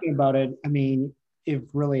 just thinking about it, I mean, if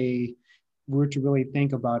really were to really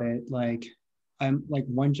think about it, like I'm like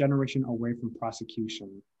one generation away from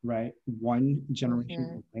prosecution, right? One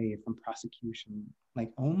generation away from prosecution.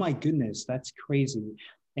 Like, oh my goodness, that's crazy.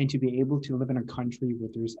 And to be able to live in a country where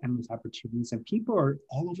there's endless opportunities and people are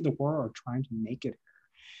all over the world are trying to make it.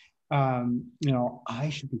 I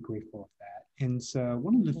should be grateful of that. And so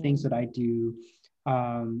one of the things that I do,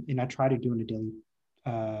 and I try to do on a daily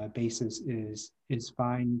basis, is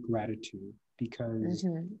find gratitude, because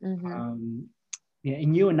Yeah,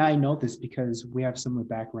 and you and I know this because we have similar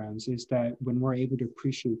backgrounds, is that when we're able to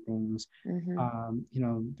appreciate things, Mm-hmm.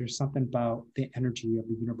 there's something about the energy of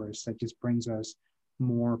the universe that just brings us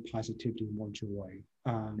more positivity, more joy,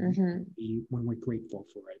 Mm-hmm. when we're grateful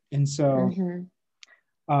for it. And so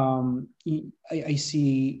Mm-hmm. I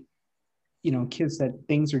see, kids that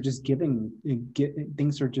things are just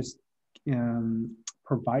things are just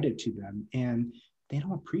provided to them, and they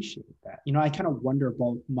don't appreciate that. I kind of wonder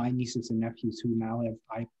about my nieces and nephews who now have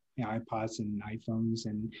iPods and iPhones,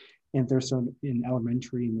 and they're so in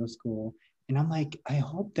elementary and middle school, and I'm like, I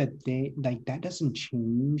hope that they like that doesn't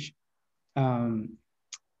change, um,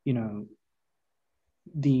 you know,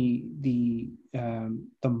 the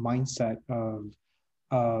mindset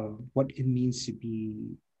of what it means to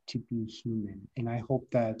be human. And I hope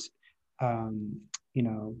that um,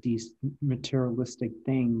 these materialistic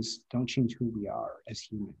things don't change who we are as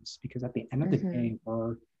humans. Because at the end of the Mm-hmm. day,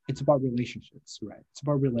 it's about relationships, right? It's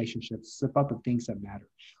about relationships. It's about the things that matter.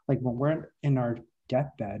 Like when we're in our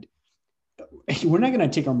deathbed, we're not going to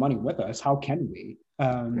take our money with us. How can we?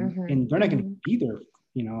 And they're not going to Mm-hmm. be there,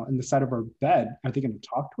 in the side of our bed. Are they going to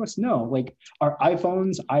talk to us? No. Like our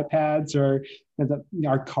iPhones, iPads, or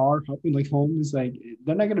our car, like homes, like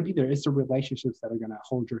they're not going to be there. It's the relationships that are going to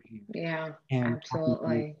hold your hand Yeah, and talk you through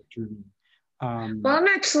absolutely. the journey. Well, Um, I'm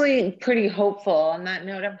actually pretty hopeful on that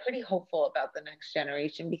note. I'm pretty hopeful about the next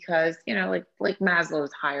generation because, like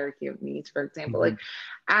Maslow's hierarchy of needs, for example, like mhm,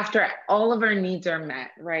 after all of our needs are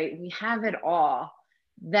met, right? We have it all.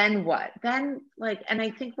 Then what? Then and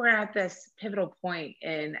I think we're at this pivotal point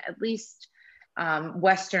in at least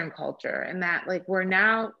Western culture, and that we're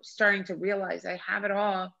now starting to realize I have it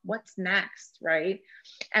all. What's next, right?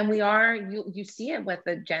 And you see it with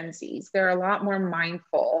the Gen Zs. They're a lot more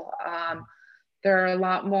mindful. They're a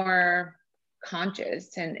lot more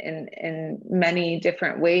conscious in many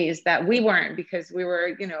different ways that we weren't, because we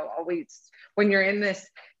were, always, when you're in this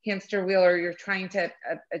hamster wheel or you're trying to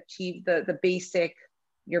achieve the basic,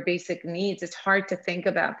 your basic needs, it's hard to think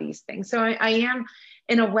about these things. So I am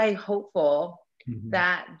in a way hopeful mhm,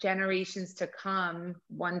 that generations to come,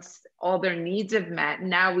 once all their needs have met,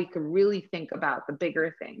 now we could really think about the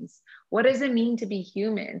bigger things. What does it mean to be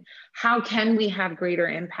human? How can we have greater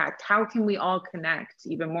impact? How can we all connect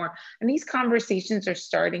even more? And these conversations are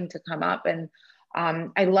starting to come up, and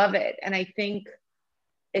I love it. And I think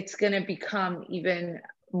it's going to become even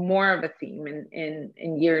more of a theme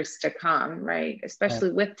in years to come, right? right.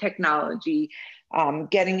 Especially with technology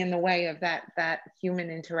getting in the way of that human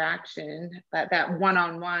interaction, that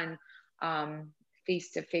one-on-one,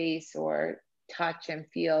 face-to-face, or touch and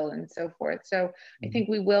feel and so forth. So I Mhm. think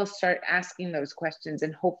we will start asking those questions,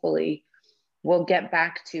 and hopefully we'll get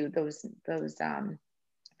back to those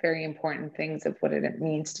very important things of what it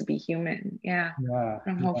means to be human. Yeah, Yeah,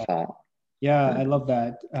 I'm yeah. hopeful. Yeah, I love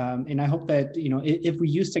that. And I hope that, if we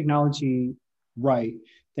use technology right,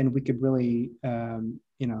 then we could really,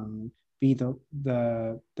 be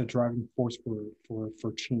the driving force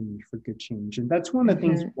for change, for good change. And that's one of the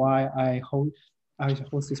things Mm-hmm. why I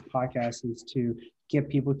host this podcast, is to get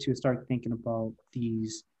people to start thinking about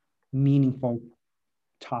these meaningful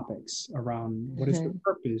topics around what is your Mm-hmm.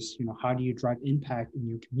 purpose, how do you drive impact in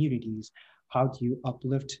your communities, how do you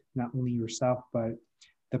uplift not only yourself but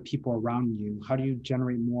the people around you, how do you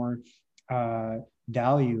generate more uh,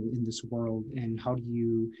 value in this world, and how do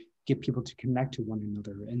you get people to connect to one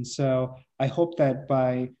another. And so I hope that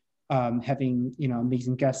by having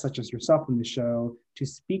amazing guests such as yourself on the show to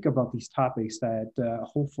speak about these topics, that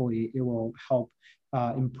hopefully it will help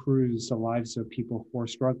improves the lives of people who are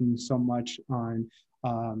struggling so much on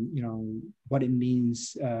what it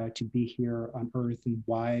means to be here on Earth, and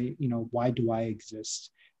why do I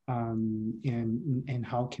exist, and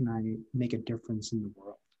how can I make a difference in the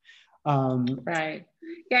world. Right.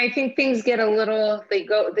 Yeah, I think things get they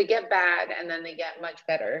get bad and then they get much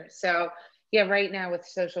better. So yeah, right now with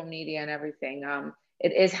social media and everything,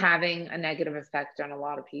 it is having a negative effect on a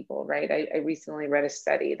lot of people, right? I recently read a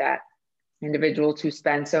study that individuals who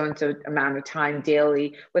spend so and so amount of time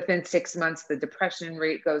daily, within 6 months, the depression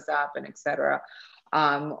rate goes up, and et cetera.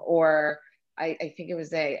 Or I think it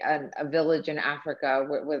was a village in Africa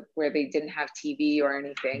where they didn't have TV or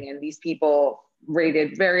anything, and these people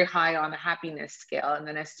rated very high on the happiness scale. And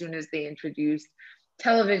then as soon as they introduced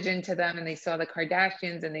television to them and they saw the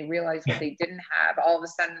Kardashians and they realized what they didn't have, all of a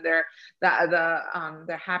sudden their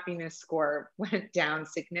happiness score went down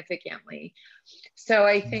significantly. So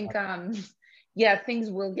I think yeah, things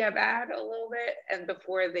will get bad a little bit, and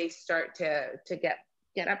before they start to get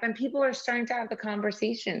up, and people are starting to have the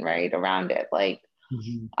conversation right around it,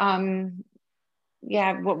 Mhm. um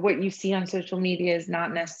yeah, what you see on social media is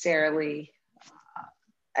not necessarily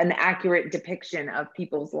an accurate depiction of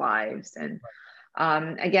people's lives. And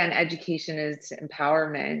again, education is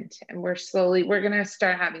empowerment, and we're going to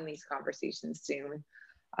start having these conversations soon.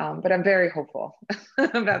 But I'm very hopeful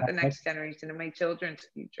about the next generation and my children's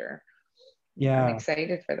future. I'm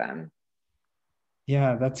excited for them.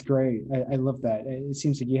 Yeah, that's great. I love that. It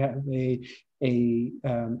seems like you have a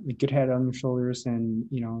good head on your shoulders, and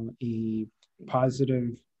a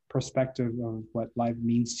positive perspective of what life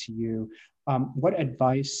means to you. What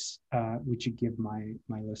advice would you give my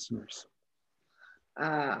listeners?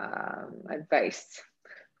 Advice.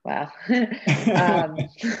 Wow.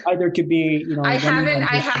 Either could be, I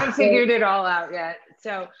haven't figured it all out yet.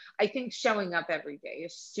 So I think showing up every day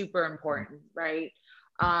is super important, right?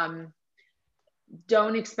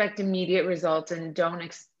 Don't expect immediate results, and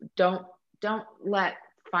don't let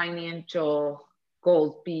financial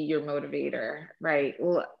goals be your motivator, right?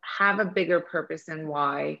 Have a bigger purpose and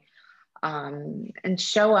why, and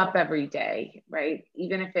show up every day, right?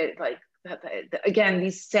 Even if it again,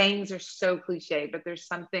 these sayings are so cliche, but there's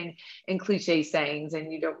something in cliche sayings,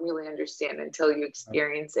 and you don't really understand until you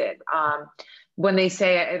experience it. When they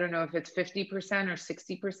say, I don't know if it's 50% or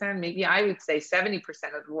 60%, maybe I would say 70%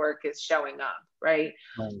 of the work is showing up, right?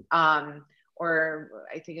 Or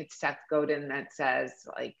I think it's Seth Godin that says,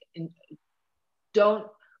 like, don't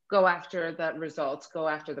go after the results, go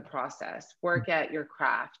after the process, work at your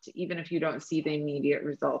craft, even if you don't see the immediate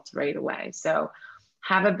results right away. So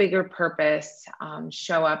have a bigger purpose,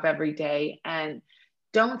 show up every day, and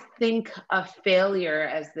don't think of failure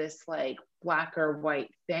as this like black or white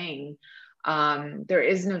thing. There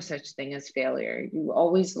is no such thing as failure. You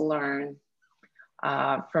always learn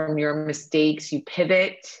from your mistakes, you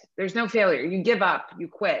pivot. There's no failure. You give up, you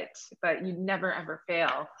quit, but you never ever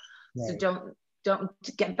fail. Right. So don't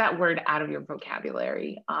get that word out of your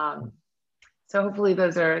vocabulary. So hopefully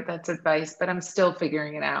that's advice, but I'm still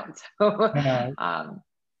figuring it out. So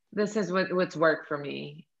this is what's worked for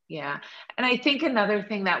me. Yeah. And I think another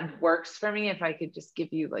thing that works for me, if I could just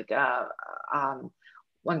give you like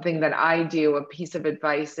one thing that I do, a piece of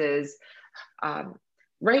advice is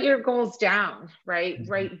write your goals down, right?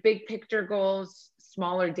 Mm-hmm. Write big picture goals,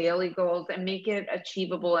 smaller daily goals, and make it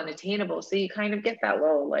achievable and attainable. So you kind of get that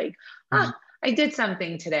little like, I did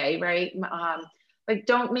something today, right? Like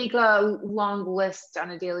don't make a long list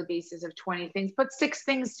on a daily basis of 20 things, put 6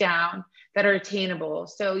 things down that are attainable.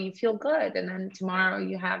 So you feel good. And then tomorrow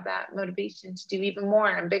you have that motivation to do even more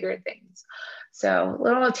and bigger things. So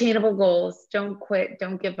little attainable goals, don't quit,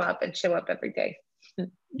 don't give up, and show up every day.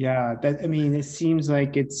 Yeah, it seems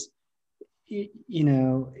like it is,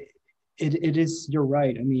 you're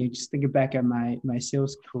right. I mean, just thinking back at my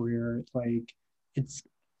sales career, like it's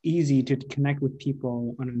easy to connect with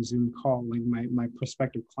people on a Zoom call, like my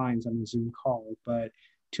prospective clients on a Zoom call, but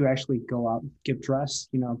to actually go out, get dressed,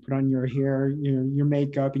 put on your hair, your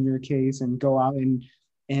makeup in your case, and go out and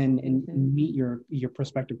meet your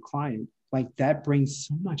prospective client, like that brings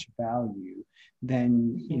so much value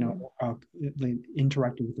than like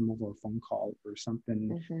interacting with them over a phone call or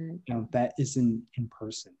something that isn't in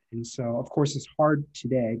person. And so of course it's hard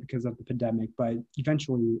today because of the pandemic, but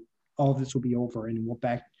eventually all of this will be over and we'll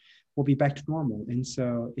be back to normal. And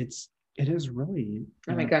so it is really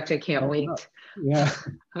oh my gosh, I can't wait. Yeah.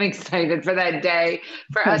 I'm excited for that day,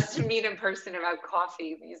 for us to meet in person about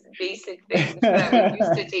coffee, these basic things that we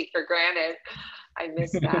used to take for granted. I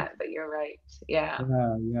miss that, but you're right. Yeah.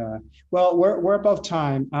 Yeah. Well, we're above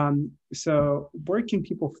time. So where can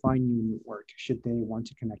people find you in your work should they want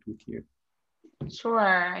to connect with you? Sure.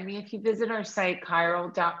 I mean, if you visit our site,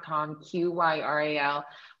 Qyral.com, QYRAL,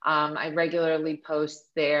 I regularly post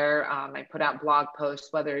there. I put out blog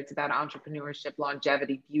posts, whether it's about entrepreneurship,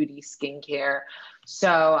 longevity, beauty, skincare.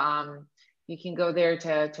 So you can go there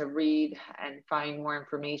to read and find more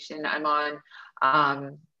information. I'm on,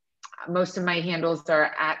 most of my handles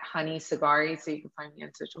are at Hanieh Sigari, so you can find me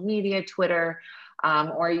on social media, Twitter,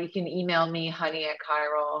 or you can email me,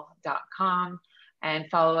 Hanieh@Qyral.com. and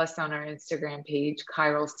follow us on our Instagram page,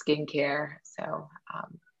 Qyral Skincare. So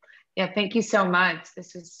yeah, thank you so much.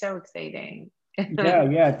 This was so exciting.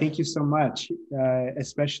 Yeah. Thank you so much,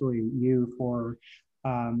 especially you for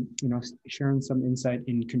sharing some insight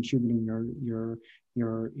and contributing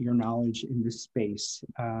your knowledge in this space.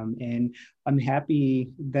 And I'm happy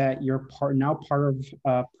that you're now part of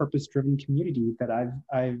a purpose-driven community that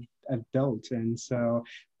I've built. And so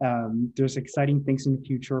there's exciting things in the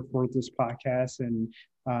future for this podcast, and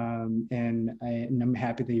I'm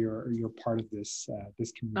happy that you're part of this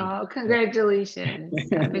community. Oh, congratulations.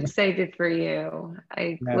 I'm excited for you.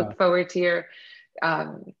 I look forward to your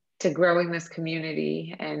to growing this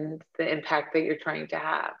community and the impact that you're trying to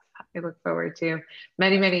have. I look forward to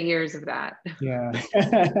many, many years of that. Yeah.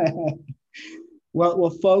 Well,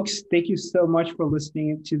 folks, thank you so much for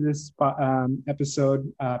listening to this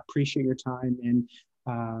episode. Appreciate your time. And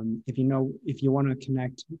if you want to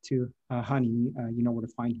connect to Hanieh, you know where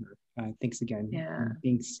to find her. Thanks again. Yeah.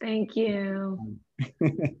 Thanks. Thank you.